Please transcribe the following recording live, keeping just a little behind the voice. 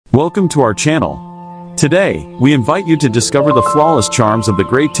Welcome to our channel. Today, we invite you to discover the flawless charms of the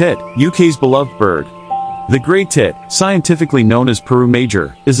Great Tit, UK's beloved bird. The Great Tit, scientifically known as Parus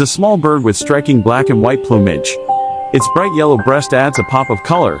Major, is a small bird with striking black and white plumage. Its bright yellow breast adds a pop of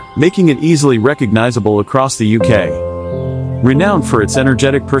color, making it easily recognizable across the UK. Renowned for its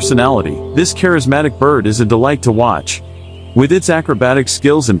energetic personality, this charismatic bird is a delight to watch. With its acrobatic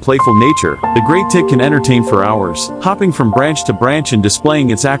skills and playful nature, the Great Tit can entertain for hours, hopping from branch to branch and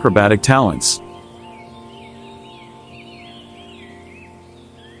displaying its acrobatic talents.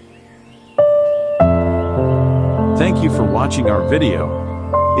 Thank you for watching our video.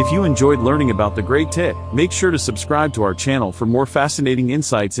 If you enjoyed learning about the Great Tit, make sure to subscribe to our channel for more fascinating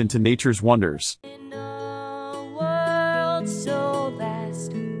insights into nature's wonders. In a world so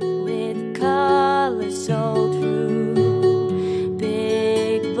vast, with colors so true,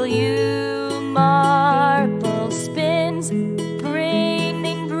 big blue marble spins,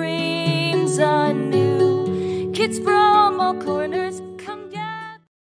 bringing dreams anew. Kids from